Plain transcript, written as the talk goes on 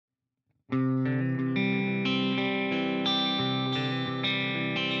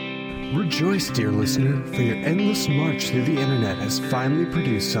Rejoice, dear listener, for your endless march through the internet has finally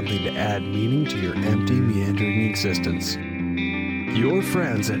produced something to add meaning to your empty, meandering existence. Your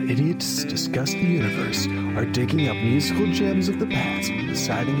friends at Idiots Discuss the Universe are digging up musical gems of the past and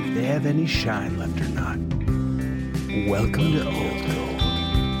deciding if they have any shine left or not. Welcome to Old Gold.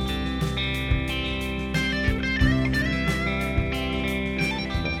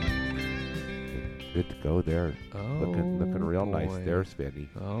 Good to go there. Looking real boy. nice there, Spenny.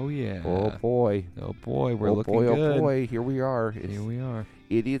 Oh, yeah. Oh boy. Oh, boy. We're looking boy, good. Oh boy, here we are. Here we are.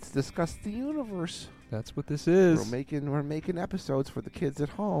 Idiots Discuss the Universe. That's what this is. We're making episodes for the kids at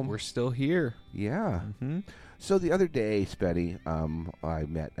home. We're still here. Yeah. Mm-hmm. So the other day, Spenny,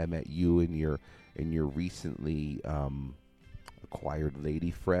 I met you and your recently acquired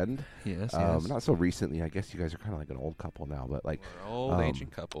lady friend. Yes, Not so recently. I guess you guys are kind of like an old couple now, but like We're an old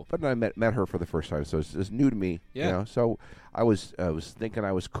ancient couple. But I met her for the first time, so it's new to me. Yeah. You know? So I was thinking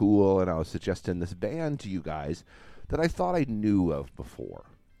I was cool, and I was suggesting this band to you guys that I thought I knew of before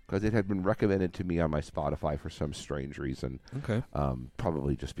because it had been recommended to me on my Spotify for some strange reason. Okay.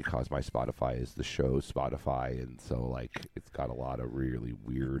 Probably just because my Spotify is the show's Spotify, and so like it's got a lot of really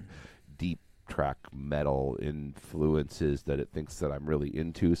weird, deep track metal influences that it thinks that I'm really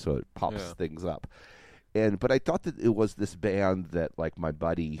into, so it pops things up. But I thought that it was this band that, like, my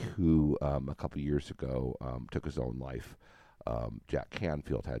buddy who a couple years ago took his own life, Jack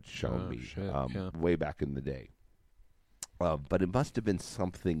Canfield, had shown me way back in the day. But it must have been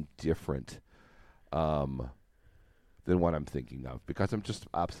something different than what I'm thinking of, because I'm just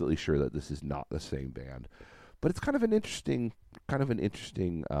absolutely sure that this is not the same band. But it's kind of an interesting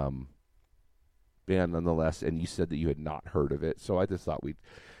band nonetheless, and you said that you had not heard of it, so I just thought we'd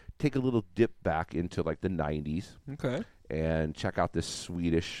take a little dip back into like the 90s. Okay. And check out this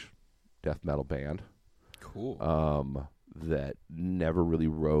Swedish death metal band. Cool. That never really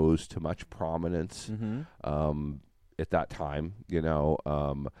rose to much prominence at that time, you know,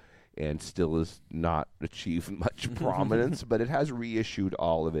 and still has not achieved much prominence, but it has reissued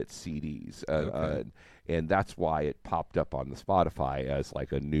all of its CDs. And that's why it popped up on the Spotify as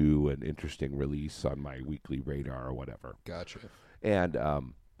like a new and interesting release on my weekly radar or whatever. Gotcha. And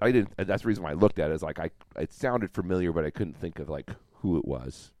I didn't. That's the reason why I looked at it. Is like it sounded familiar, but I couldn't think of like who it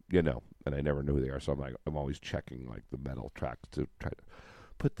was, you know. And I never knew who they are, so I'm always checking like the metal tracks to try to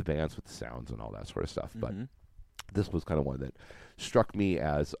put the bands with the sounds and all that sort of stuff. But this was kind of one that struck me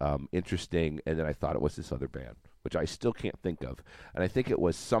as interesting, and then I thought it was this other band, which I still can't think of. And I think it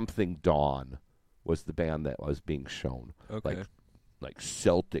was Something Dawn was the band that was being shown. Okay. Like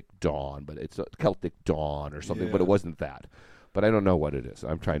Celtic Dawn, but it's a Celtic Dawn or something, but it wasn't that. But I don't know what it is.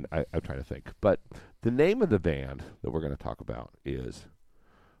 I'm trying to think. But the name of the band that we're going to talk about is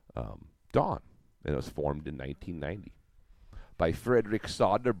Dawn, and it was formed in 1990 by Fredrik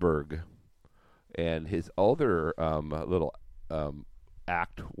Soderberg, and his other little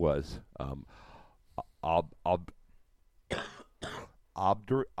act was Obduracy,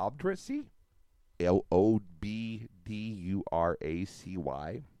 Obduracy.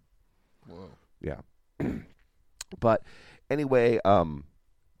 Whoa. Yeah. But anyway,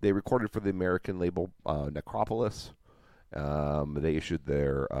 they recorded for the American label Necropolis. They issued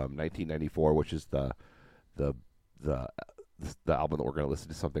their 1994, which is the album that we're going to listen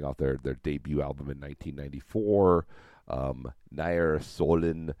to something off their debut album in 1994. Nair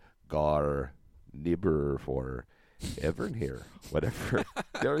Solen Gar Nibber for Evern here, whatever.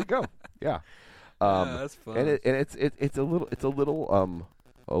 There we go. Yeah. That's fun. And it's a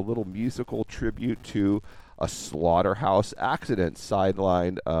little musical tribute to a slaughterhouse accident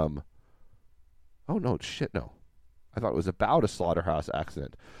sidelined. Oh no, shit, no. I thought it was about a slaughterhouse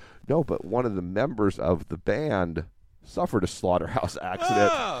accident. No, but one of the members of the band suffered a slaughterhouse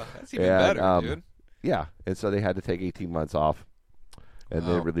accident. Oh, that's even better, dude. Yeah, and so they had to take 18 months off, and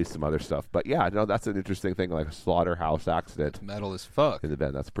they released some other stuff. But yeah, no, that's an interesting thing, like a slaughterhouse accident. That's metal as fuck. In the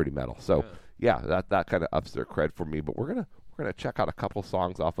band, that's pretty metal. So yeah, that kind of ups their cred for me. But we're gonna check out a couple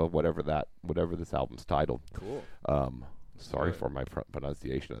songs off of whatever this album's titled. Cool. Sorry for my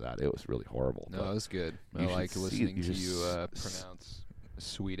pronunciation of that. It was really horrible. No, it was good. I like listening to you pronounce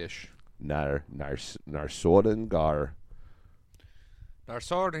Swedish. Narsordengar.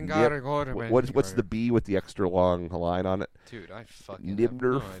 Narsordengar. What's the B with the extra long line on it? Dude, I fucking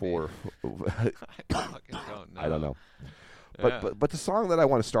Nibner have no for. I fucking don't know. I don't know. But the song that I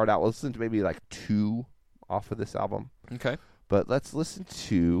want to start out, we'll listen to maybe like 2 off of this album. Okay. But let's listen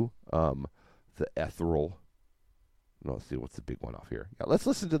to the Ethereal. No, let's see what's the big one off here. Yeah, let's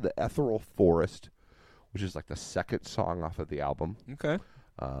listen to the Ethereal Forest, which is like the second song off of the album. Okay.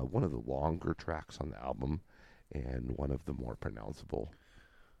 One of the longer tracks on the album, and one of the more pronounceable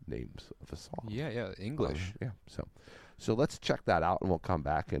names of the song. Yeah, English. So let's check that out, and we'll come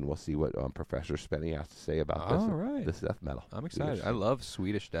back and we'll see what Professor Spenny has to say about this death metal. I'm excited. I love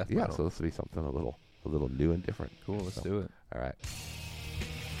Swedish death metal. metal. So this will be something a little new and different. Cool. Let's do it. All right.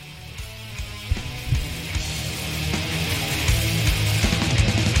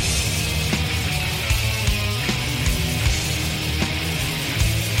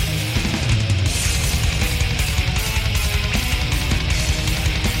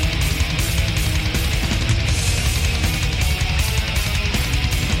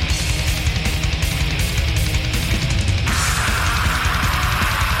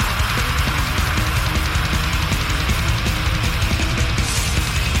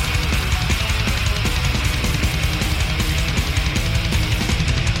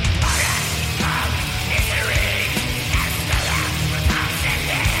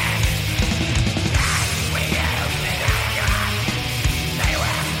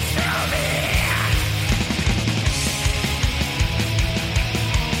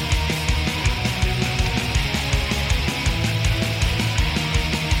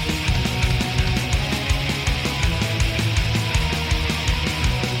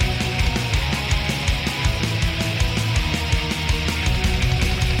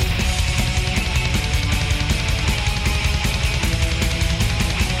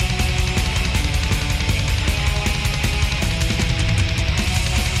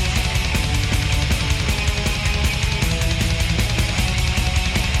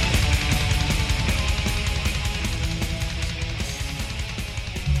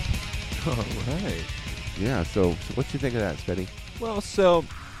 All right. Yeah, so what do you think of that, Spenny? Well, so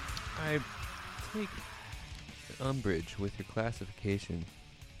I take umbrage with your classification.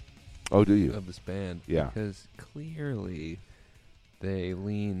 Oh, do you? Of this band. Yeah. Because clearly they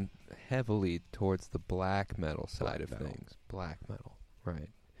lean heavily towards the black metal side of things. Black metal, right.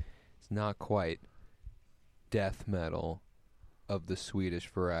 It's not quite death metal of the Swedish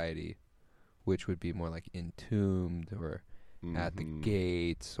variety, which would be more like Entombed or At the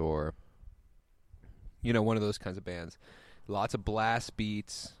Gates or, you know, one of those kinds of bands. Lots of blast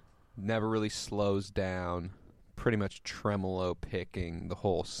beats, never really slows down, pretty much tremolo picking the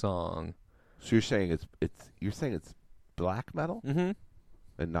whole song. So you're saying it's black metal? Mm-hmm.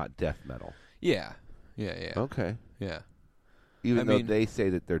 And not death metal? Yeah. Okay. Yeah. Even though they say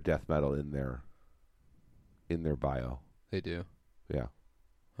that they're death metal in their bio. They do? Yeah.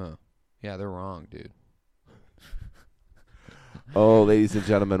 Huh. Yeah, they're wrong, dude. Oh, ladies and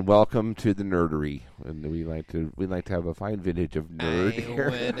gentlemen, welcome to the nerdery, and we like to have a fine vintage of nerd here.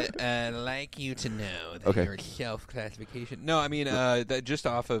 I would like you to know that your self-classification. No, I mean that just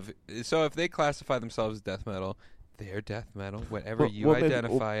off of. So if they classify themselves as death metal, they're death metal. Whatever you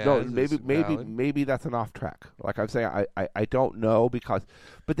identify as. No, maybe that's an off track. Like I'm saying, I don't know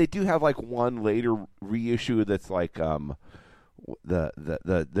but they do have like one later reissue that's like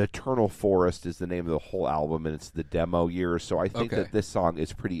the Eternal Forest is the name of the whole album, and it's the demo year. So I think that this song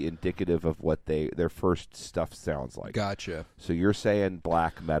is pretty indicative of what their first stuff sounds like. Gotcha. So you're saying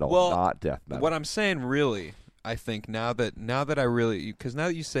black metal, not death metal. What I'm saying, really, I think now that I really, because now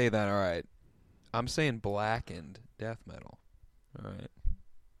that you say that, all right, I'm saying blackened death metal. All right.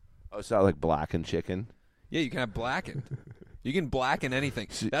 Oh, it's not like blackened chicken. Yeah, you can have blackened. You can blacken anything.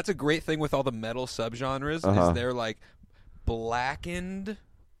 That's a great thing with all the metal subgenres. Is they're like blackened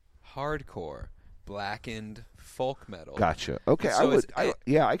hardcore, blackened folk metal. Gotcha. Okay, so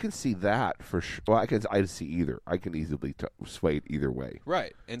I can see that for sure. Well, I see either. I can easily sway it either way.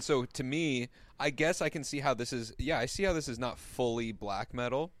 Right. And so to me, I guess I can see how this is. Yeah, I see how this is not fully black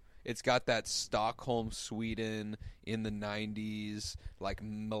metal. It's got that Stockholm, Sweden in the 90s, like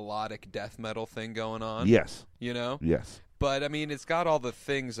melodic death metal thing going on. Yes. You know? Yes. But I mean, it's got all the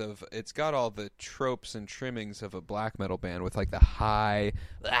tropes and trimmings of a black metal band with like the high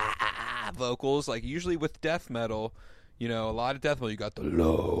vocals. Like usually with death metal, you know, a lot of death metal, you got the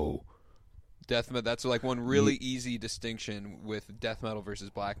low death metal. That's like one really easy distinction with death metal versus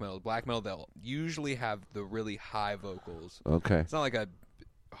black metal. Black metal, they'll usually have the really high vocals. Okay. It's not like a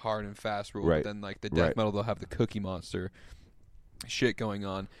hard and fast rule, but then like the death metal, they'll have the Cookie Monster shit going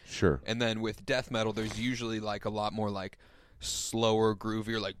on. Sure. And then with death metal, there's usually like a lot more like slower,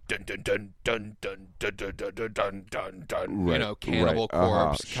 groovier, like dun dun dun dun dun dun dun dun dun dun dun. You know, Cannibal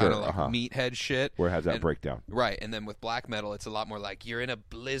Corpse kind of like Meathead shit. Where it has that breakdown. Right, and then with black metal, it's a lot more like you're in a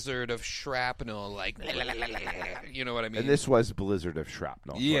blizzard of shrapnel, like you know what I mean. And this was Blizzard of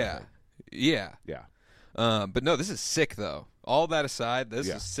Shrapnel. Yeah. But no, this is sick though. All that aside, this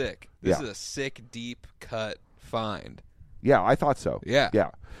is sick. This is a sick, deep cut find. Yeah, I thought so. Yeah.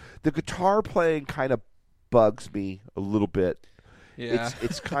 The guitar playing kind of bugs me a little bit. Yeah.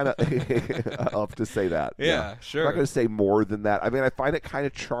 it's kind of I'll have to say that. Yeah, sure. I'm not going to say more than that. I mean, I find it kind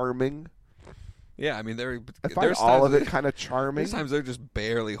of charming. Yeah, I mean, I find all of it kind of charming. Sometimes they're just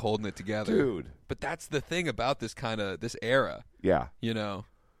barely holding it together, dude. But that's the thing about this era. Yeah, you know,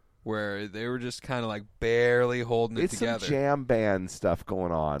 where they were just kind of like barely holding it together. It's some jam band stuff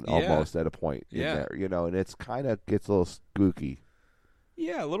going on almost at a point in there, you know, and it's kind of gets a little spooky.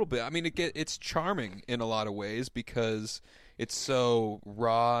 Yeah, a little bit. I mean, it's charming in a lot of ways because it's so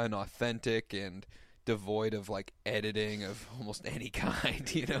raw and authentic and devoid of like editing of almost any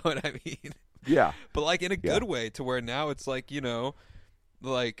kind. You know what I mean? Yeah. But like in a good way, to where now it's like, you know,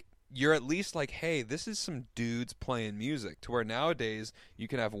 like you're at least like, hey, this is some dudes playing music. To where nowadays you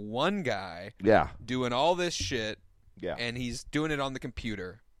can have one guy doing all this shit, and he's doing it on the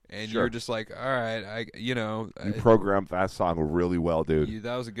computer. And you're just like, all right, you programmed that song really well, dude.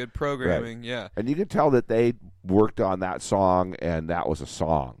 That was a good programming, yeah. And you can tell that they worked on that song, and that was a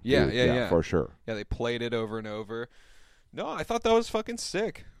song. Yeah, for sure. Yeah, they played it over and over. No, I thought that was fucking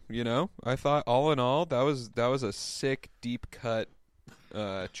sick. You know, I thought all in all that was a sick deep cut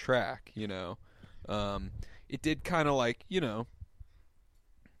track. You know, it did kind of like, you know,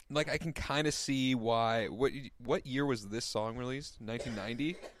 like I can kind of see why. What year was this song released?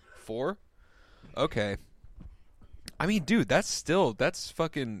 1994. Okay. I mean, dude, that's still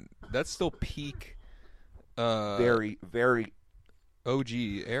peak. Very, very OG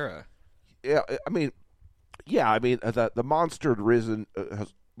era. Yeah, I mean, the monster had risen.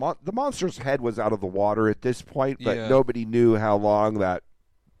 The monster's head was out of the water at this point, but nobody knew how long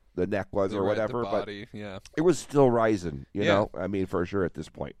the neck was or whatever. The body, but it was still rising, you know. I mean, for sure at this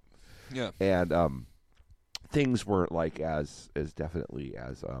point. Yeah, and things weren't like as definitely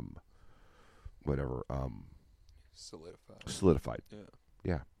as solidified.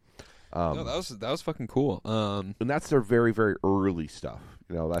 Yeah. No, that was fucking cool. And that's their very, very early stuff.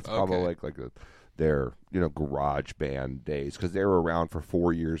 You know, that's probably like their garage band days, because they were around for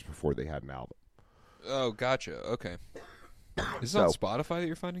 4 years before they had an album. Oh, gotcha. Okay. Is it on Spotify that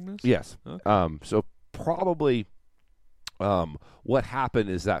you're finding this? Yes. Okay. So probably what happened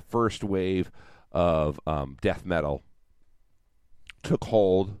is that first wave of death metal took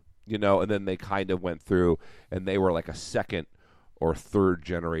hold, you know, and then they kind of went through, and they were like a second or third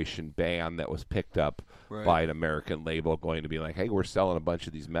generation band that was picked up by an American label, going to be like, hey, we're selling a bunch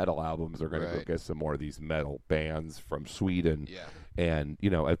of these metal albums. They're going to go get some more of these metal bands from Sweden. Yeah. And, you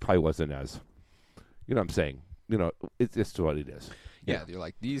know, it probably wasn't as, you know what I'm saying? You know, it's just what it is. Yeah, they're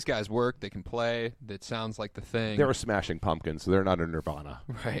like, these guys work, they can play, that sounds like the thing. They were Smashing Pumpkins, so they're not a Nirvana.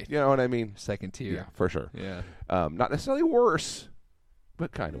 Right. You know what I mean? Second tier. Yeah, for sure. Yeah. Not necessarily worse,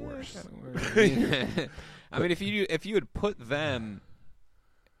 but kind of worse. I mean, if you had put them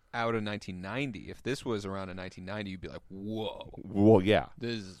out in 1990, if this was around in 1990, you'd be like, whoa. Well, yeah.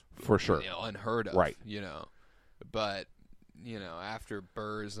 This is for sure, you know, unheard of. Right. You know. But, you know, after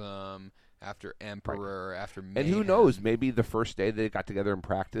Burzum, after Emperor, after Mayhem. And who knows, maybe the first day they got together and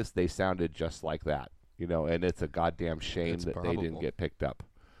practiced, they sounded just like that. You know, and it's a goddamn shame that they didn't get picked up.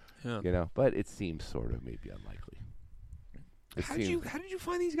 Yeah. You know, but it seems sort of maybe unlikely. How did you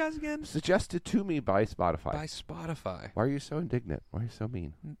find these guys again? Suggested to me by Spotify. By Spotify. Why are you so indignant? Why are you so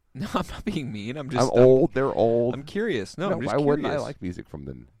mean? No, I'm not being mean. I'm old. They're old. I'm curious. No, I'm just why curious. wouldn't I like music from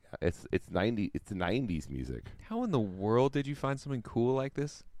them? It's 90s music. How in the world did you find something cool like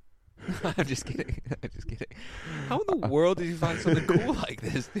this? I'm just kidding. How in the world did you find something cool like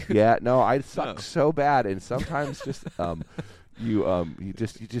this, dude? Yeah, no, I suck so bad, and sometimes just you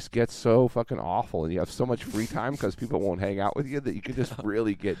just get so fucking awful, and you have so much free time because people won't hang out with you, that you can just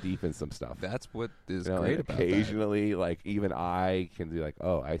really get deep in some stuff. That's what is great about that. Occasionally, like, even I can be like,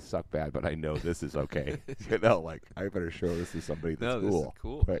 oh, I suck bad, but I know this is okay. You know, like, I better show this to somebody that's cool. This is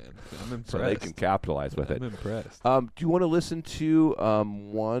cool, right? Man. I'm impressed. So they can capitalize with it. I'm impressed. Do you want to listen to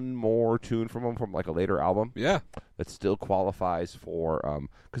one more tune from them from like a later album? Yeah. That still qualifies for,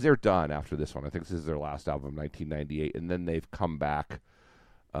 because they're done after this one. I think this is their last album, 1998, and then they've come back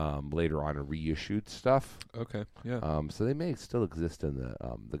later on and reissued stuff. Okay, yeah. So they may still exist in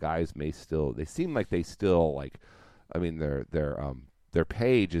the guys may still. They seem like they still like. I mean, their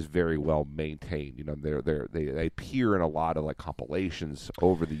page is very well maintained. You know, they appear in a lot of like compilations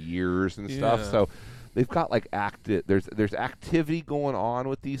over the years and stuff. So they've got like there's activity going on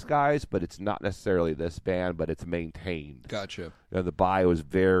with these guys, but it's not necessarily this band, but it's maintained. Gotcha. You know, the bio is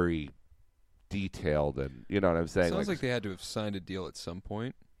very detailed, and you know what I'm saying. Sounds like they had to have signed a deal at some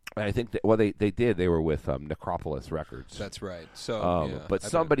point. And I think they were with Necropolis Records. That's right. So, but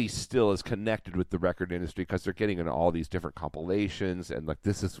somebody still is connected with the record industry because they're getting in all these different compilations, and like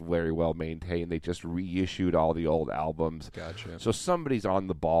this is very well maintained. They just reissued all the old albums. Gotcha. So somebody's on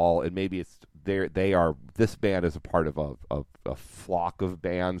the ball, and maybe it's this band is a part of a flock of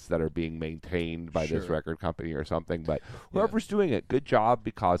bands that are being maintained by this record company or something. But whoever's doing it, good job,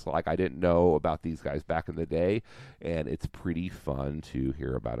 because like I didn't know about these guys back in the day, and it's pretty fun to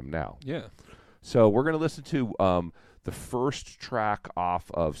hear about them now. Yeah. So we're going to listen to the first track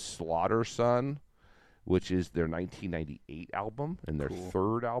off of Slaughter Son, which is their 1998 album and their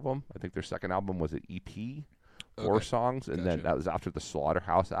third album. I think their second album was an EP, 4 songs, and then that was after the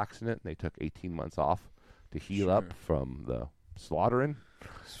Slaughterhouse accident. And they took 18 months off to heal up from the slaughtering,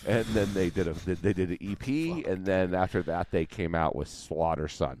 and then they did an EP, and then after that they came out with Slaughter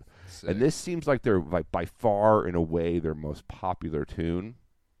Son. Sick. And this seems like they're by far, in a way, their most popular tune.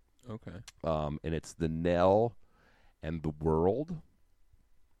 Okay. And it's The Knell and the World.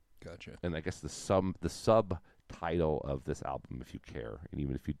 Gotcha. And I guess the subtitle of this album, if you care, and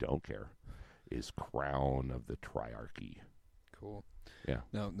even if you don't care, is Crown of the Triarchy. Cool. Yeah.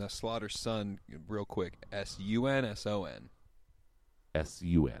 Now Slaughter Son, real quick. S-U-N, S-O-N.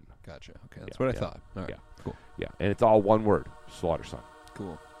 S-U-N. Gotcha. Okay, that's what I thought. All right. Yeah. Cool. Yeah, and it's all one word, Slaughter Son.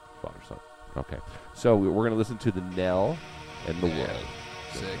 Cool. Slaughter Son. Okay. So we're going to listen to The Knell and the World.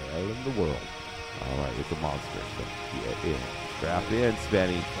 Sick. The Knell and the World. All right, it's a monster. So get in. Strap in,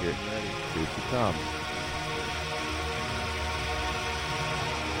 Spenny. Here's to come.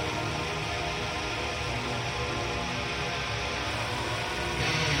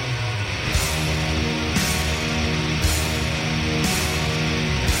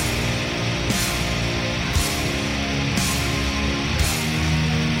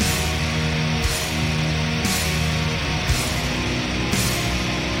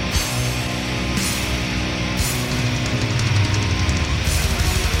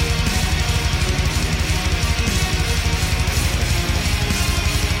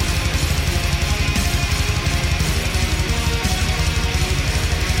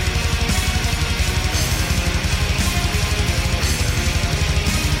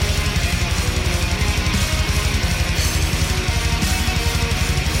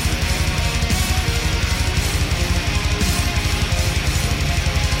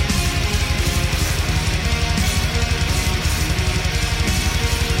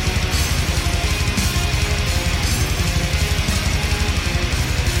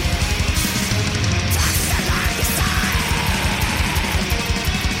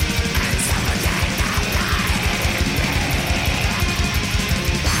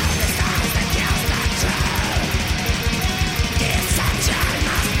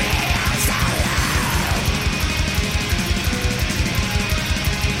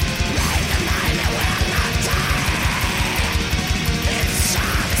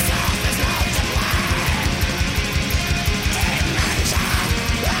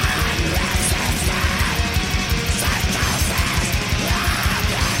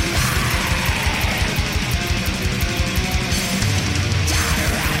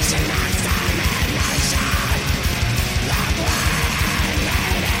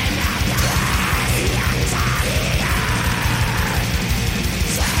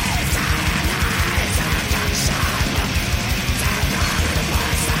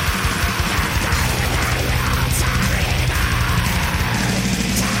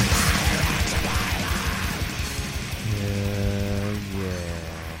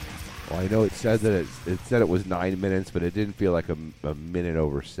 I know it said that it was 9 minutes, but it didn't feel like a minute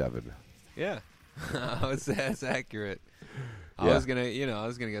over 7. Yeah, that's accurate. Yeah. I was gonna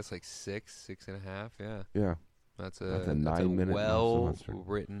guess like 6.5. Yeah. Yeah. That's a 9-minute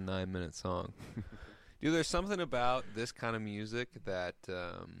well-written 9-minute song. Dude, there's something about this kind of music that,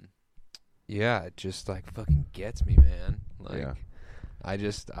 it just like fucking gets me, man. Like, yeah.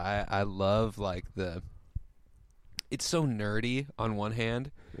 I love like it's so nerdy on one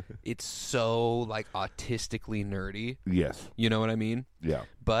hand. It's so like autistically nerdy. Yes. You know what I mean? Yeah.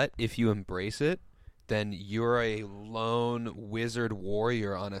 But if you embrace it, then you're a lone wizard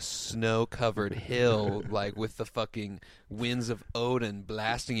warrior on a snow-covered hill, like with the fucking winds of Odin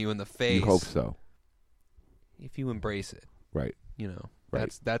blasting you in the face. You hope so. If you embrace it. Right. You know.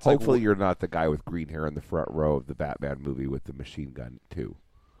 Right. That's hopefully like, you're not the guy with green hair in the front row of the Batman movie with the machine gun too.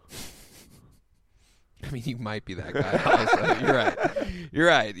 I mean, you might be that guy also. You're right. You're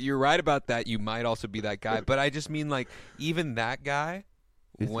right. You're right about that. You might also be that guy. But I just mean, like, even that guy,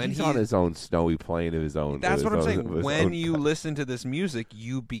 when he's on his own snowy plane of his own. That's what I'm saying. When you listen to this music,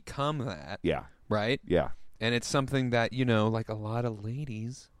 you become that. Yeah. Right? Yeah. And it's something that, you know, like a lot of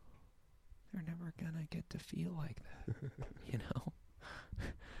ladies they're never gonna get to feel like that. You know?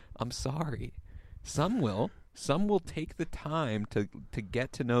 I'm sorry. Some will take the time to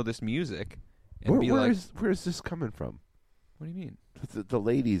get to know this music and be like, where's this coming from? what do you mean? The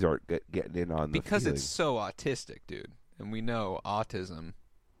ladies aren't getting in on Because the feeling. it's so autistic, dude. And we know autism,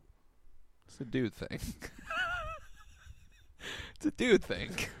 it's a dude thing. It's a dude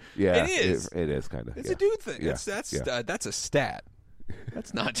thing. Yeah, it is. It is kind of. It's a dude thing. Yeah. That's a stat.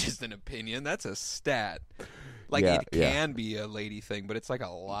 That's not just an opinion. That's a stat. Like Yeah, it can be a lady thing, but it's like a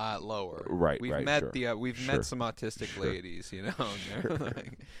lot lower. Right, We've right, met sure. we've Sure. met some autistic ladies, you know. And they're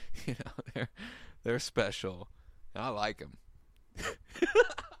like, you know, they're special. I like them.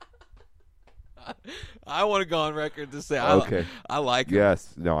 I want to go on record to say I like them.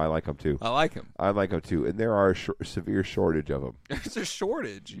 Yes, no, I like them too. I like them. I like them too, and there are a severe shortage of them. There's a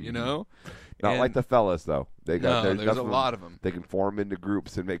shortage, you know. Not And- like the fellas though. They got No, there's enough a lot of them. They can form into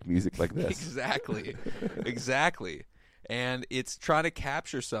groups and make music like this. Exactly. Exactly. And it's trying to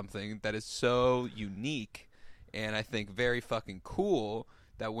capture something that is so unique and I think very fucking cool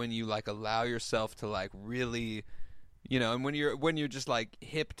that when you like allow yourself to like really, you know, and when you're just like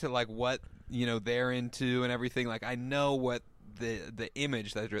hip to like what, you know, they're into and everything, like I know what the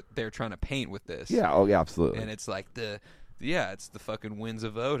image that they're trying to paint with this. Yeah, oh yeah, absolutely. And it's like it's the fucking winds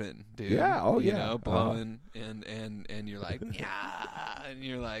of Odin, dude. Yeah, oh you yeah. know, blowing and you're like, yeah, and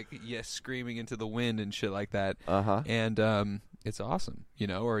you're like, yes, screaming into the wind and shit like that. Uh-huh. And it's awesome, you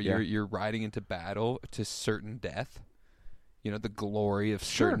know. Or Yeah. you're riding into battle to certain death, you know, the glory of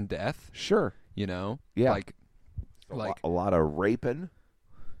Sure. certain death. Sure. You know, Yeah. like a lot of raping.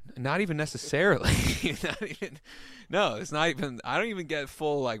 not even necessarily. Not even. No, it's not even. I don't even get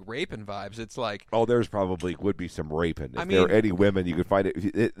full like raping vibes. It's like, Oh, there's probably would be some raping. If I there are mean- any women, you could find it.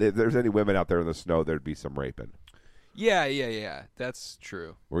 If there's any women out there in the snow, there'd be some raping. yeah. That's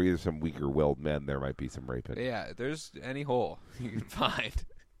true. Or either some weaker-willed men, there might be some raping. Yeah, there's any hole you can find.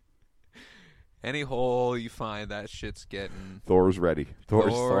 Any hole you find, that shit's getting Thor's ready.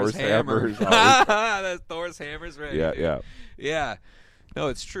 Thor's hammer. hammer. Always- That's Thor's hammer's ready. yeah, dude. yeah. Yeah. No,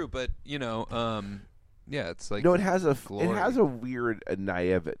 it's true, but you know, yeah, it's like No, it has a glory. weird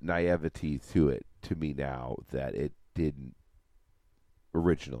naivety to it to me now that it didn't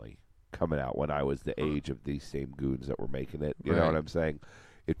originally coming out when I was the age of these same goons that were making it. You know Right. what I'm saying?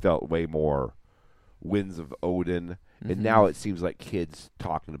 It felt way more Winds of Odin, and Mhm. now it seems like kids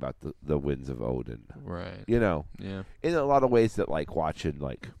talking about the Winds of Odin. Right. You know, Yeah. in a lot of ways that like watching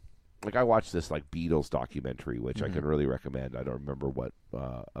like I watched this like Beatles documentary, which I Mhm. can really recommend. I don't remember what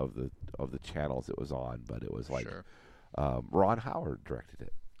of the channels it was on, but it was like Sure. Ron Howard directed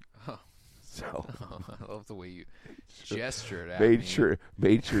it. Oh. So I love the way you gestured at me.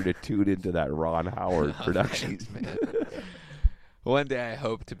 made sure to tune into that Ron Howard Oh, production. thanks, man. One day I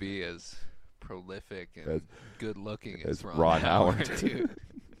hope to be as prolific and As- good-looking as as Ron Ron Howard, Howard. dude.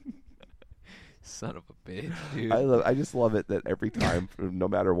 Son of a bitch, dude. I just love it that every time, no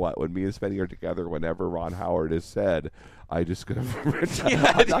matter what, when me and Spenny are together, whenever Ron Howard is said, I just gonna. I'm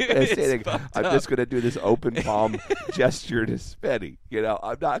not dude, gonna it's say anything. fucked I'm up. just gonna do this open palm gesture to Spenny. You know,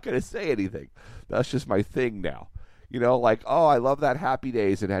 I'm not gonna say anything. That's just my thing now. You know, like, oh, I love that Happy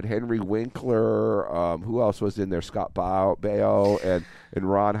Days. It had Henry Winkler. Who else was in there? Scott Baio and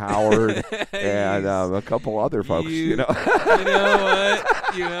Ron Howard and a couple other folks. You know, You know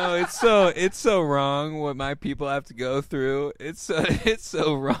what? You know, it's so wrong what my people have to go through. It's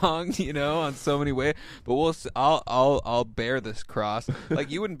so wrong, you know, on so many ways. But I'll bear this cross. Like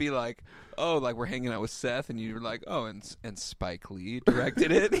you wouldn't be like, oh, like we're hanging out with Seth, and you're like, oh, and Spike Lee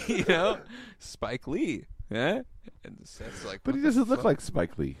directed it, you know, Spike Lee, yeah. And Seth's like, but he what the doesn't look fuck? like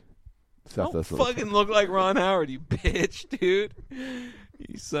Spike Lee. Seth Don't doesn't look fucking look like Ron Howard, you bitch, dude.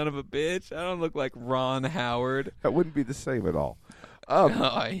 You son of a bitch. I don't look like Ron Howard. That wouldn't be the same at all.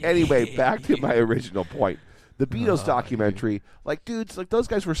 I Anyway, hate back to you. my original point. The Beatles Oh, documentary, like dudes, like those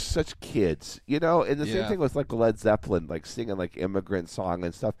guys were such kids, you know. And the same Yeah. thing with like Led Zeppelin, like singing like immigrant song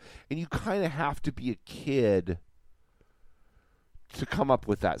and stuff. And you kind of have to be a kid to come up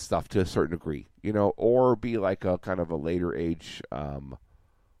with that stuff to a certain degree, you know, or be like a kind of a later age,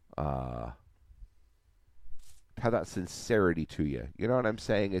 have that sincerity to you. You know what I'm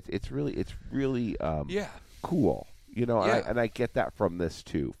saying? It's really Yeah. cool, you know. Yeah. And I get that from this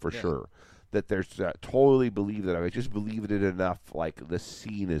too, for Yeah. sure. That there's totally believe that I just believe in it enough. Like the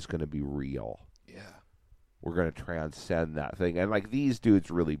scene is going to be real. Yeah. We're going to transcend that thing, and like these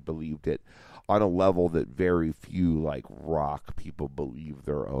dudes really believed it on a level that very few like rock people believe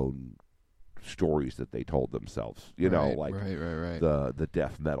their own stories that they told themselves. You know, like right. the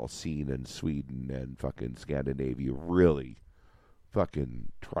death metal scene in Sweden and fucking Scandinavia really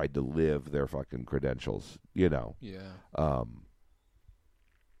fucking tried to live their fucking credentials, you know. Yeah.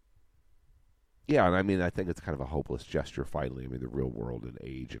 Yeah, and I mean, I think it's kind of a hopeless gesture finally. I mean, the real world and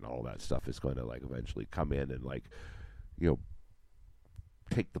age and all that stuff is going to, like, eventually come in and, like, you know,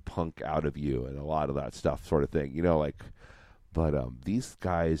 take the punk out of you and a lot of that stuff sort of thing, you know, like, but these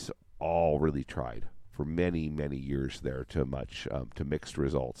guys all really tried for many, many years there to mixed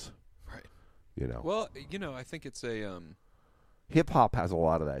results. Right. You know. Well, you know, I think it's a hip-hop has a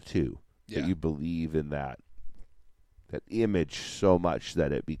lot of that, too. Yeah. That you believe in that image so much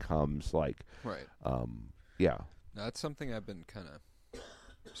that it becomes like, right. Yeah. Now, that's something I've been kind of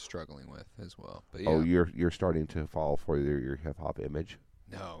struggling with as well. But Oh, you're starting to fall for your hip hop image?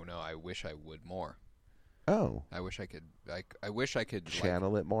 No, I wish I would more. Oh. I wish I could. I wish I could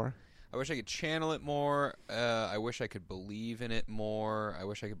channel it more. I wish I could channel it more. I wish I could believe in it more. I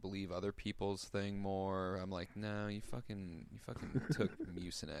wish I could believe other people's thing more. I'm like, no, you fucking took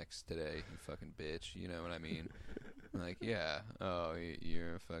Mucinex today, you fucking bitch. You know what I mean? Like, yeah. Oh,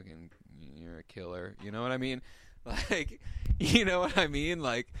 you're a killer. You know what I mean? Like, you know what I mean?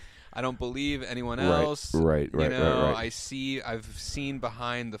 Like, I don't believe anyone else. Right. You know, I've seen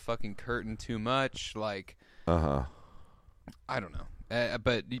behind the fucking curtain too much. Like, I don't know.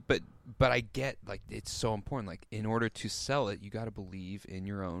 But I get, like, it's so important. Like, in order to sell it, you got to believe in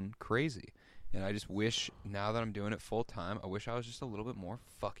your own crazy. And I just wish, now that I'm doing it full time, I wish I was just a little bit more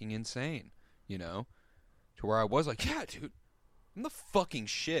fucking insane, you know? To where I was like, yeah, dude, I'm the fucking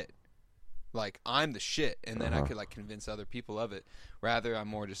shit. Like, I'm the shit. And then I could, like, convince other people of it. Rather, I'm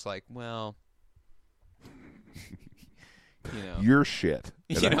more just like, well, you know. You're shit.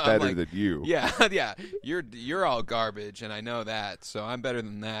 And I'm better like, than you. Yeah. You're all garbage, and I know that. So I'm better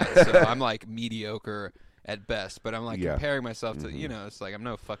than that. So I'm, like, mediocre at best. But I'm, like, comparing myself to, you know, it's like I'm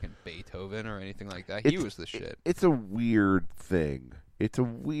no fucking Beethoven or anything like that. He was the shit. It's a weird thing. It's a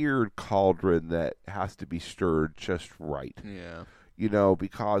weird cauldron that has to be stirred just right. Yeah. You know,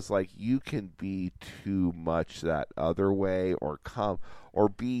 because, like, you can be too much that other way or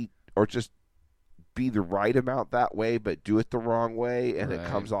just be the right amount that way but do it the wrong way and it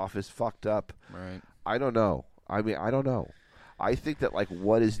comes off as fucked up. Right. I don't know. I mean, I don't know. I think that, like,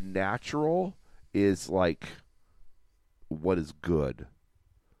 what is natural is, like, what is good.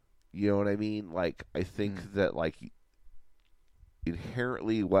 You know what I mean? Like, I think that, like,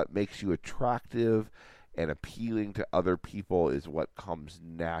 inherently what makes you attractive and appealing to other people is what comes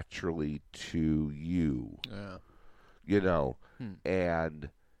naturally to you. Yeah. You know? And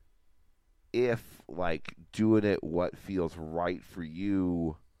if, like, doing it what feels right for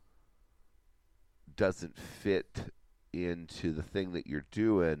you doesn't fit into the thing that you're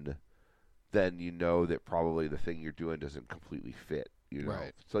doing, then you know that probably the thing you're doing doesn't completely fit, you know?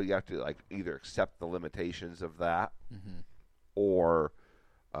 Right. So you have to, like, either accept the limitations of that or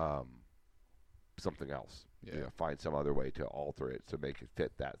something else. Yeah. You know, find some other way to alter it to make it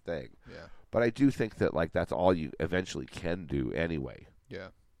fit that thing. Yeah. But I do think that, like, that's all you eventually can do anyway. Yeah.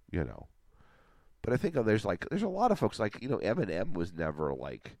 You know. But I think there's a lot of folks, like, you know, Eminem was never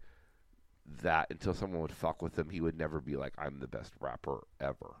like that until someone would fuck with him. He would never be like, I'm the best rapper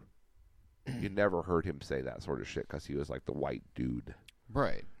ever. You never heard him say that sort of shit because he was like the white dude.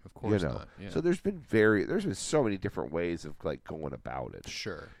 Right. Of course you know? not. Yeah. So there's been so many different ways of, like, going about it.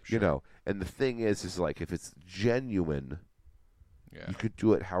 Sure. You know, and the thing is like, if it's genuine, you could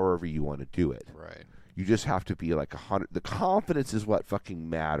do it however you want to do it. Right. You just have to be like 100. The confidence is what fucking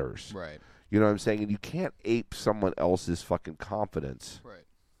matters. Right. You know what I'm saying? And you can't ape someone else's fucking confidence. Right.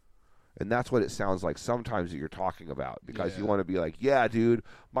 And that's what it sounds like sometimes that you're talking about, because you Yeah. want to be like, yeah, dude,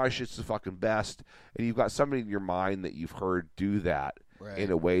 my shit's the fucking best. And you've got somebody in your mind that you've heard do that in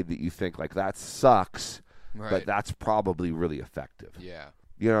a way that you think, like, that sucks, but that's probably really effective. Yeah.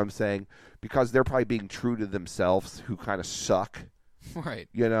 You know what I'm saying? Because they're probably being true to themselves, who kind of suck. Right.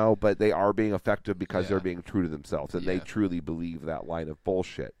 You know, but they are being effective because they're being true to themselves, and they Yeah. truly believe that line of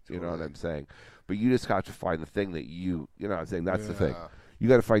bullshit. You know what I'm saying? But you just got to find the thing that you know what I'm saying? That's the thing. You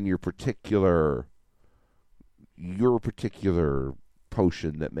got to find your particular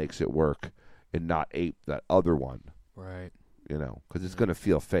potion that makes it work and not ape that other one. Right. You know, because it's going to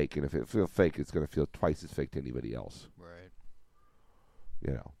feel fake, and if it feels fake, it's going to feel twice as fake to anybody else. Right.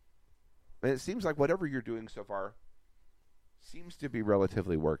 You know. And it seems like whatever you're doing so far seems to be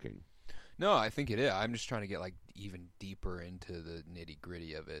relatively working. No, I think it is. I'm just trying to get, like, even deeper into the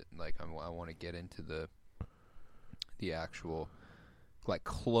nitty-gritty of it. Like, I want to get into the actual, like,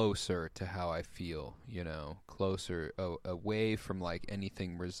 closer to how I feel, you know, closer, away from, like,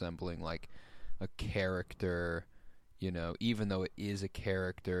 anything resembling, like, a character, you know, even though it is a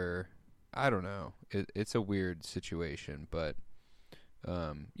character. I don't know. It's a weird situation, but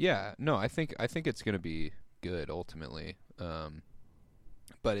Yeah, no, I think it's gonna be good ultimately.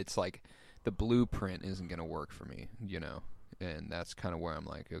 But it's like the blueprint isn't gonna work for me, and that's kind of where I'm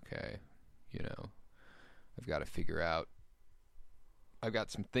like, okay, I've got to figure out. I've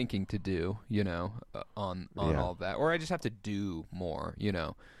got some thinking to do, on all of that, or I just have to do more,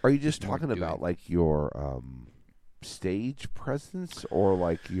 Are you just more talking about like your stage presence or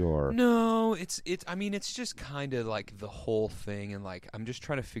like your? No, it's. I mean, it's just kind of like the whole thing, and like I'm just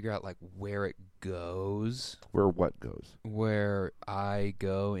trying to figure out like where it goes. Where what goes? Where I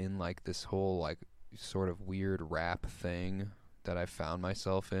go in like this whole like sort of weird rap thing that I found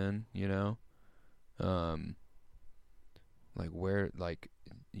myself in, like where like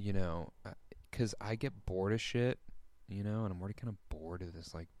because I get bored of shit, and I'm already kind of bored of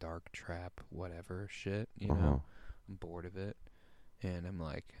this like dark trap whatever shit, I'm bored of it, and I'm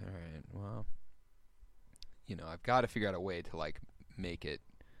like, all right, well, I've got to figure out a way to like make it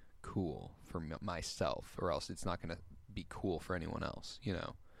cool for myself, or else it's not going to be cool for anyone else,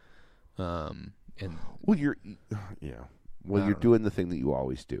 and Well, you're doing the thing that you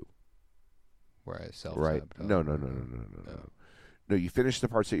always do, where I right? No. No, you finish the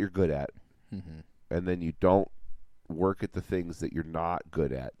parts that you're good at, and then you don't work at the things that you're not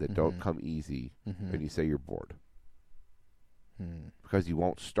good at, that don't come easy, and you say you're bored. Because you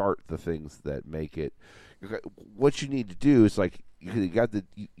won't start the things that make it. What you need to do is like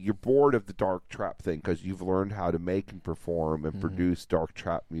you're bored of the dark trap thing because you've learned how to make and perform and produce dark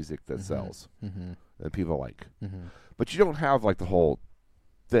trap music that sells and people like. But you don't have like the whole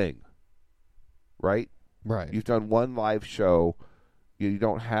thing, right? Right. You've done one live show. You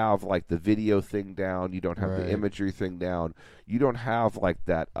don't have like the video thing down. You don't have the imagery thing down. You don't have like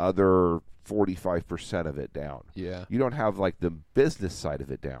that other 45% of it down. Yeah. You don't have like the business side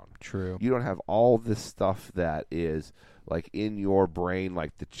of it down. True. You don't have all this stuff that is like in your brain,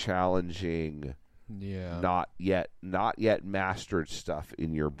 like the challenging, not yet mastered stuff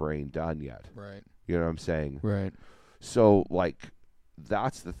in your brain done yet. Right. You know what I'm saying? Right. So like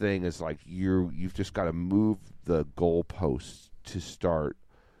that's the thing is like you've just got to move the goalposts to start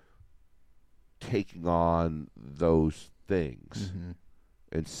taking on those things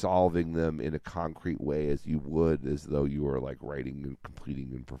and solving them in a concrete way as you would as though you were like writing and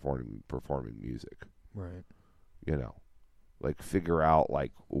completing and performing music. Right. Like figure out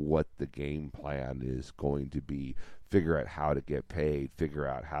like what the game plan is going to be, figure out how to get paid, figure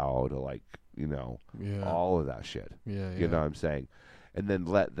out how to like, all of that shit. Yeah. You know what I'm saying? And then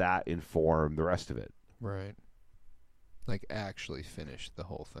let that inform the rest of it. Right. Like actually finish the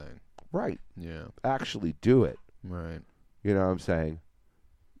whole thing. Right. Yeah. Actually do it. Right. You know what I'm saying?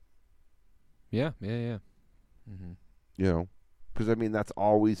 Yeah. Because I mean that's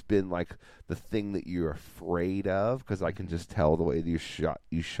always been like the thing that you're afraid of. Because I can just tell the way that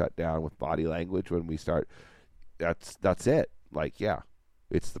you shut down with body language when we start. That's it. Like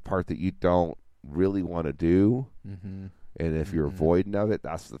it's the part that you don't really want to do. And if you're avoiding of it,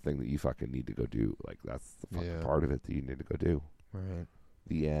 that's the thing that you fucking need to go do. Like that's the fucking part of it that you need to go do. Right.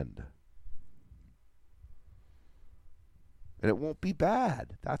 The end. And it won't be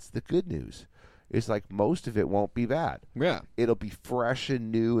bad. That's the good news. It's like most of it won't be bad. Yeah. It'll be fresh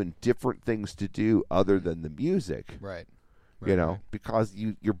and new and different things to do other than the music. Right. Because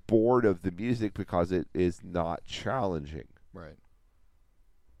you're bored of the music because it is not challenging. Right.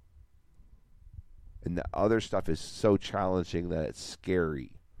 And the other stuff is so challenging that it's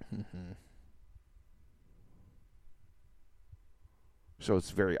scary. So it's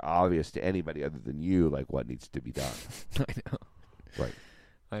very obvious to anybody other than you, like, what needs to be done. I know. Right.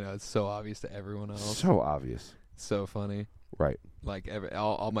 I know. It's so obvious to everyone else. So obvious. It's so funny. Right. Like,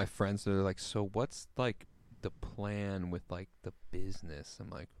 all my friends, they're like, so what's, like, the plan with, like, the business? I'm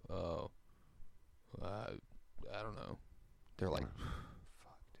like, I don't know. They're like,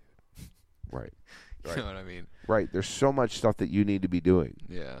 fuck, dude. Right. You know what I mean? Right. There's so much stuff that you need to be doing.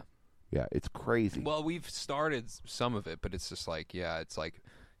 Yeah. Yeah, it's crazy. Well, we've started some of it, but it's just like, it's like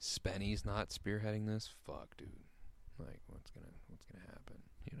Spenny's not spearheading this. Fuck, dude. Like, what's gonna happen?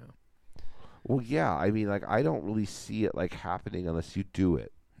 Well, yeah. I mean, like, I don't really see it like happening unless you do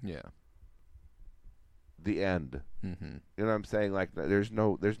it. Yeah. The end. You know what I'm saying? Like, there's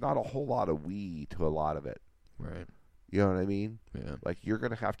not a whole lot of we to a lot of it. Right. You know what I mean? Yeah. Like, you're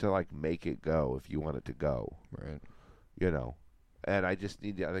gonna have to like make it go if you want it to go. Right. And I just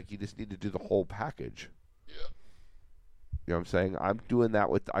need to, like, you just need to do the whole package. Yeah. You know what I'm saying? I'm doing that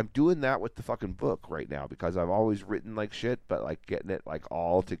with the fucking book right now because I've always written like shit, but like getting it like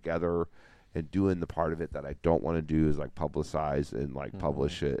all together and doing the part of it that I don't want to do is like publicize and like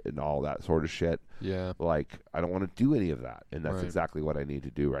publish it and all that sort of shit. Yeah. Like, I don't want to do any of that. And that's Right. exactly what I need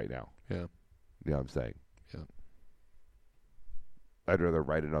to do right now. Yeah. You know what I'm saying? Yeah. I'd rather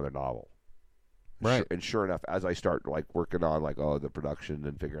write another novel. Right. And sure enough, as I start like working on like, the production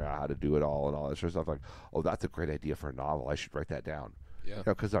and figuring out how to do it all and all that sort of stuff, like, that's a great idea for a novel. I should write that down. Yeah. You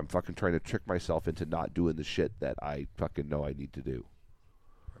know, because I'm fucking trying to trick myself into not doing the shit that I fucking know I need to do.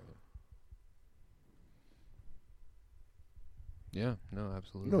 Yeah, no,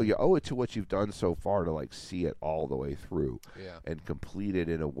 absolutely. No, you owe it to what you've done so far to like see it all the way through, Yeah. and complete it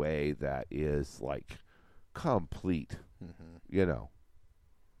in a way that is like complete, you know.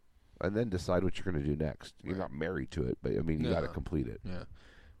 And then decide what you're going to do next. You're not married to it, but I mean, you got to complete it. Yeah.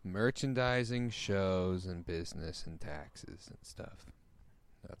 Merchandising, shows, and business and taxes and stuff.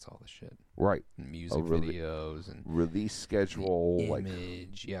 That's all the shit. Right. And music videos and release schedule,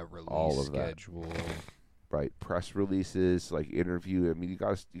 image, release all of schedule. Right, press releases, like interview. I mean, you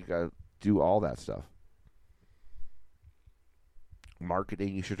gotta do all that stuff.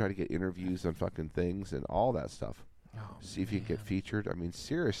 Marketing, you should try to get interviews on fucking things and all that stuff. Oh, see if you can get featured. I mean,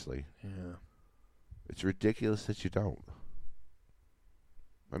 seriously. Yeah. It's ridiculous that you don't.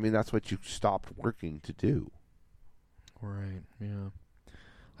 I mean, that's what you stopped working to do. Right, yeah.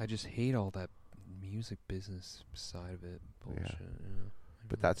 I just hate all that music business side of it. Bullshit, yeah.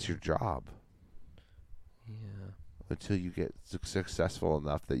 But that's your job. Yeah. Until you get successful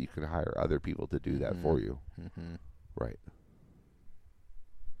enough that you can hire other people to do that for you. Right.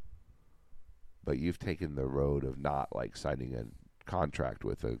 But you've taken the road of not like signing a contract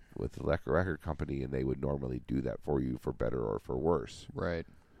with a record company, and they would normally do that for you for better or for worse. Right.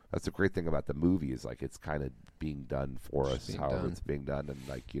 That's the great thing about the movie is like it's kind of being done for us, however it's being done, and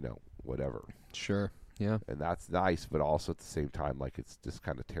like, you know, whatever. Sure. Yeah. And that's nice, but also at the same time, like it's just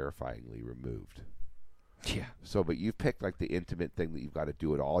kind of terrifyingly removed. Yeah. So, but you've picked like the intimate thing that you've got to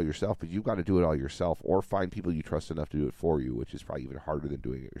do it all yourself, but you've got to do it all yourself or find people you trust enough to do it for you, which is probably even harder than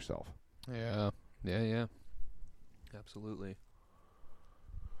doing it yourself. Yeah. Yeah. Absolutely.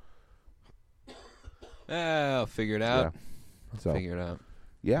 I'll figure it out. So, figure it out.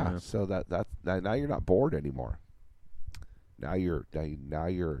 Yeah. So that now you're not bored anymore. Now you're. No,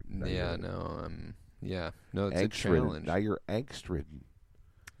 it's a challenge. Now you're angst-ridden.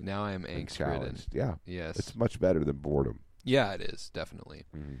 Now I am angst-ridden. Yeah. Yes. It's much better than boredom. Yeah, it is, definitely.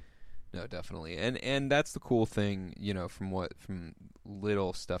 Mm-hmm. No, definitely. And that's the cool thing, you know, from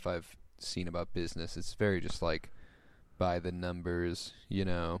little stuff I've seen about business. It's very just like by the numbers, you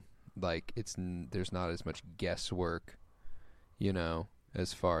know, like there's not as much guesswork, you know,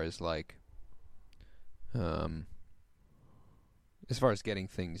 as far as like as far as getting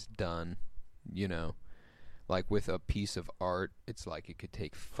things done, you know. Like with a piece of art, it's like it could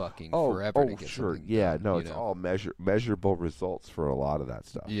take fucking forever to get something done. No, it's all measurable results for a lot of that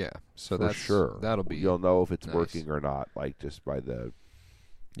stuff. Yeah, so for sure. That'll be. You'll know if it's nice. working or not, like just by the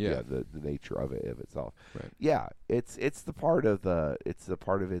the nature of itself. Right. Yeah, it's the part of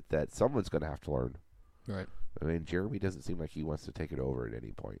it that someone's going to have to learn. Right. I mean, Jeremy doesn't seem like he wants to take it over at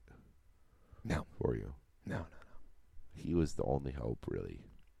any point. No. For you. No. He was the only hope, really.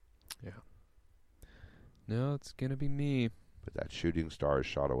 Yeah. No, it's gonna be me. But that shooting star is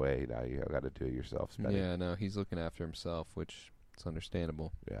shot away. Now you got to do it yourself. Spenny. Yeah, no, he's looking after himself, which it's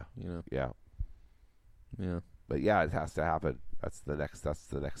understandable. Yeah. You know. Yeah. Yeah. But yeah, it has to happen. That's the next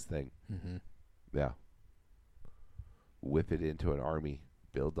thing. Mm-hmm. Yeah. Whip it into an army.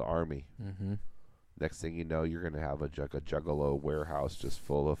 Build the army. Mm-hmm. Next thing you know, you're gonna have a juggalo warehouse just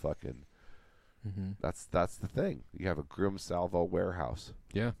full of fucking. Mm-hmm. That's the thing. You have a Grim Salvo warehouse.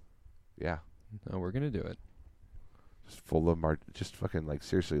 Yeah. Yeah. No, we're gonna do it. Just full of just fucking like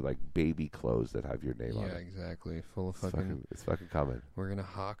seriously like baby clothes that have your name on it. Yeah, exactly. Full of It's fucking coming. We're gonna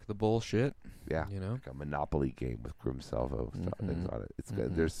hawk the bullshit. Yeah. You know, like a Monopoly game with Grim Salvo things on it. It's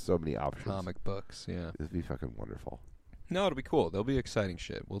good. There's so many options. Comic books. Yeah. It'd be fucking wonderful. No, it'll be cool. There'll be exciting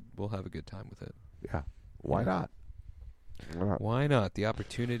shit. We'll have a good time with it. Yeah. Why not? Why not? The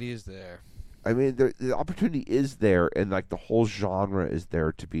opportunity is there. I mean, the opportunity is there, and like the whole genre is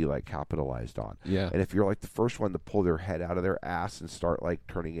there to be like capitalized on. Yeah. And if you're like the first one to pull their head out of their ass and start like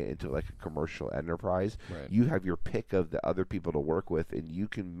turning it into like a commercial enterprise, you have your pick of the other people to work with, and you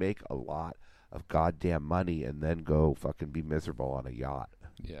can make a lot of goddamn money and then go fucking be miserable on a yacht.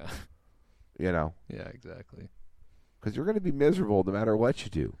 Yeah. You know? Yeah, exactly. Because you're going to be miserable no matter what you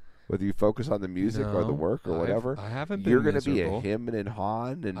do. Whether you focus on the music or the work or whatever, I haven't been you're going to be miserable. a him and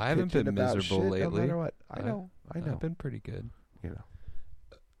Han, and I haven't been miserable shit, lately. No matter what, I know. I've been pretty good. You know,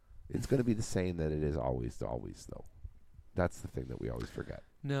 it's going to be the same that it is always though. That's the thing that we always forget.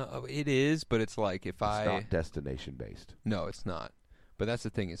 No, it is, but it's like if It's not destination based. No, it's not. But that's the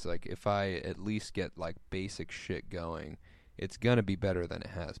thing. It's like if I at least get like basic shit going, it's gonna be better than it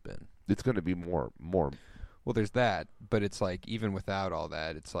has been. It's going to be more. Well, there's that, but it's like even without all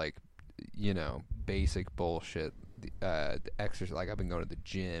that, it's like, you know, basic bullshit. The exercise, like I've been going to the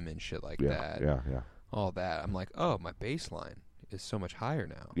gym and shit like that. Yeah. All that. I'm like, oh, my baseline is so much higher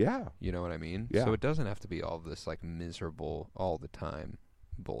now. Yeah. You know what I mean? Yeah. So it doesn't have to be all this like miserable all the time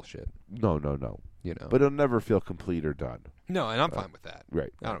bullshit. No. You know. But it'll never feel complete or done. No, and I'm fine with that.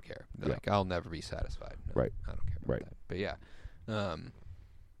 Right. I don't care. Yeah. Like I'll never be satisfied. No, Right. I don't care about Right. that. But yeah.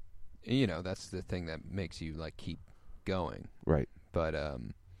 You know, that's the thing that makes you like keep going. Right. But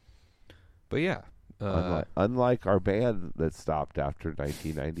yeah. Unlike our band that stopped after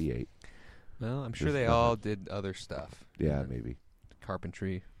 1998. Well, I'm sure There's they nothing. all did other stuff. Yeah, maybe.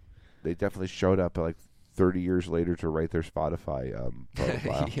 Carpentry. They definitely showed up like 30 years later to write their Spotify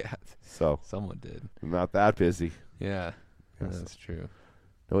profile. Yeah. So Someone did. I'm not that busy. Yeah. Yes. That's true.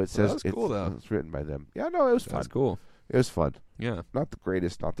 No, it says that was cool, though. It's written by them. Yeah, no, it was fun. That's cool. It was fun. Yeah. Not the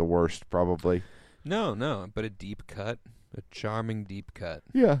greatest, not the worst, probably. No, but a deep cut. A charming deep cut.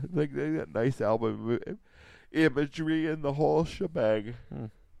 Yeah, like they got nice album imagery and the whole shebang.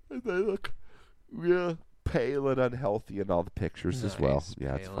 And they look real pale and unhealthy in all the pictures as well. Nice,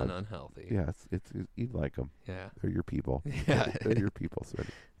 Yeah, it's pale fun. and unhealthy. Yeah, it's you'd like them. Yeah. They're your people. Yeah. They're your people. So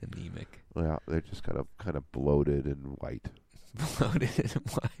Anemic. yeah, they're just kind of bloated and white. Bloated and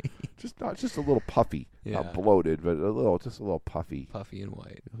white. Just a little puffy. Yeah. Not bloated, but just a little puffy. Puffy and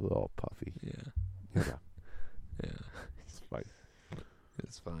white. A little puffy. Yeah. Yeah, Yeah. it's fine.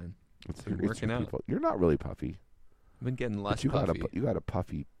 It's fine. It's been your working out. people. You're not really puffy. I've been getting less But you puffy.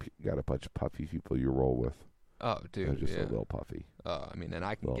 got a bunch of puffy people you roll with. Oh, dude. They're just yeah. a little puffy. Oh, I mean, and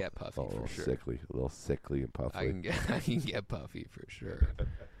I can get puffy a little for sure. sickly, a little sickly and puffy. I can get puffy for sure.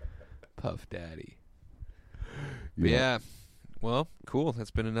 Puff Daddy. But yeah. Well, cool.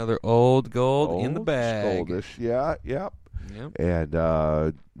 That's been another old gold in the bag. Goldish. Yeah, yep. Yep.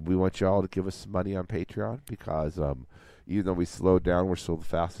 And we want y'all to give us some money on Patreon because even though we slowed down, we're still the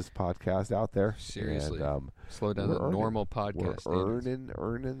fastest podcast out there. Seriously. And, Slow down we're the earning- normal podcast we're standards.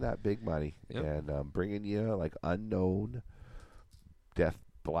 earning that big money. Yep. And bringing you like unknown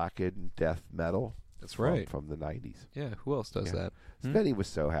blackened death metal. That's right. From the 90s. Yeah, who else does Yeah. that? Spenny was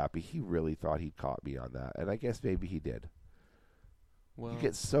so happy. He really thought he'd caught me on that. And I guess maybe he did. Well, You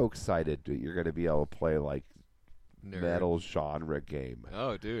get so excited that you're going to be able to play like nerd. metal genre game.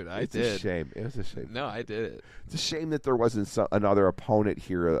 Oh, dude, I It's did. a shame. It was a shame. No, I did it. It's a shame that there wasn't another opponent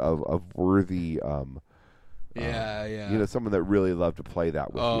here of worthy. Yeah. You know, someone that really loved to play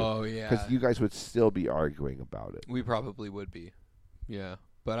that with you. Oh, yeah. Because you guys would still be arguing about it. We probably would be. Yeah.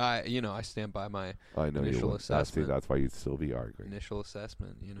 But I stand by my I know you initial would. assessment. That's why you'd still be arguing. initial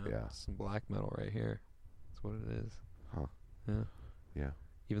assessment, you know. Yeah. Some black metal right here. That's what it is. Huh. Yeah. Yeah.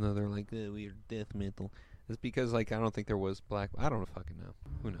 Even though they're like, we are death metal. It's because, like, I don't think there was black... I don't fucking know.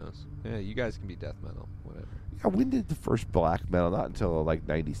 Who knows? Yeah, you guys can be death metal. Whatever. Yeah, when did the first black metal? Not until like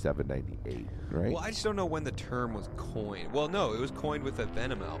 97, 98, right? Well, I just don't know when the term was coined. Well, no, it was coined with a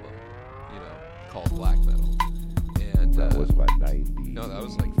Venom album, you know, called black metal. And That was about 90. no, that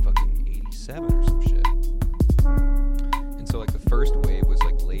was like fucking 87 or some shit. And so like the first wave was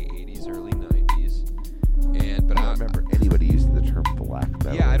like late 80s, early 90s. But I don't remember anybody using the term black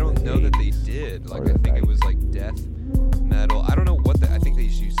metal. Yeah, I in don't the know that they 80s did. Like or I the think it was 90s. like death metal. I don't know what I think they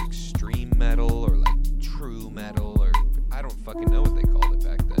just used extreme metal or like true metal or I don't fucking know what they called it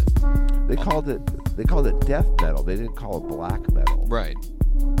back then. They called it death metal. They didn't call it black metal. Right.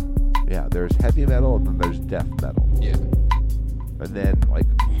 Yeah, there's heavy metal and then there's death metal. Yeah. And then like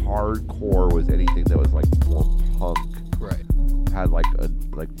hardcore was anything that was like more punk. Right. Had like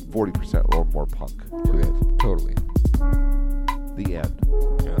 40% or more punk to it. Totally. The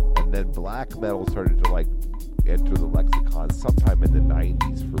end. Yeah. And then black metal started to like enter the lexicon sometime in the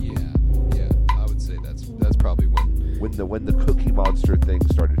 90s for me. Yeah. I would say that's probably when. When the Cookie Monster thing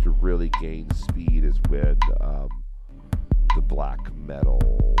started to really gain speed is when the black metal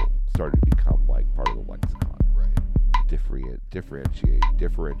started to become like part of the lexicon. Right.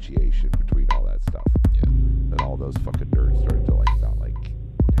 Differentiation between all that stuff. Yeah. And all those fucking nerds started to like not like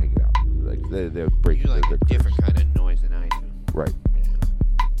hang it out. Like they break You like their a different curves. kind of noise than I do. Right. Yeah.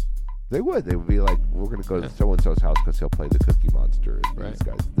 They would be like, we're gonna go to Yeah. so and so's house because he'll play the Cookie Monster, and Right.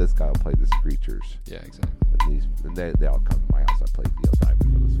 this guy will play the Screechers, Yeah, exactly. and they all come to my house. I played Neil Diamond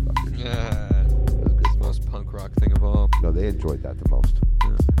for those fuckers. Yeah. It was good. It's the most punk rock thing of all. No, they enjoyed that the most.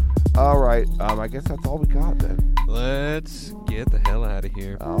 Yeah. All right, I guess that's all we got then. Let's get the hell out of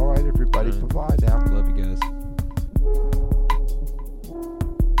here. All right, everybody, All right. bye-bye now. Love you guys.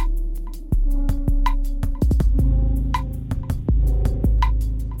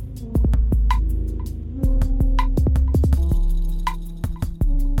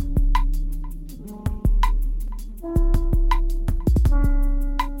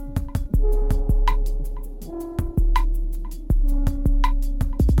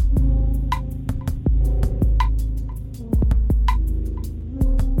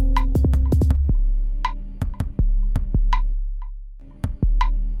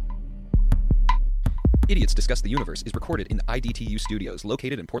 Idiots Discuss the Universe is recorded in IDTU Studios,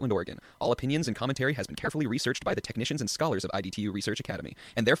 located in Portland, Oregon. All opinions and commentary has been carefully researched by the technicians and scholars of IDTU Research Academy,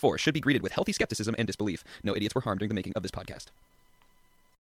 and therefore should be greeted with healthy skepticism and disbelief. No idiots were harmed during the making of this podcast.